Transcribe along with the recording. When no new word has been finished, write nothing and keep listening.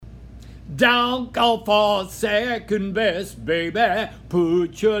Don't go for second best, baby.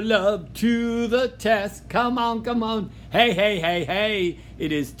 Put your love to the test. Come on, come on. Hey, hey, hey, hey.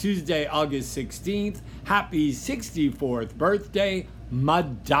 It is Tuesday, August 16th. Happy 64th birthday,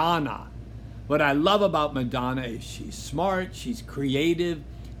 Madonna. What I love about Madonna is she's smart, she's creative,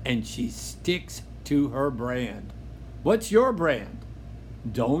 and she sticks to her brand. What's your brand?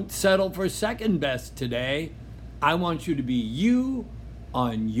 Don't settle for second best today. I want you to be you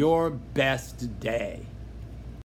on your best day.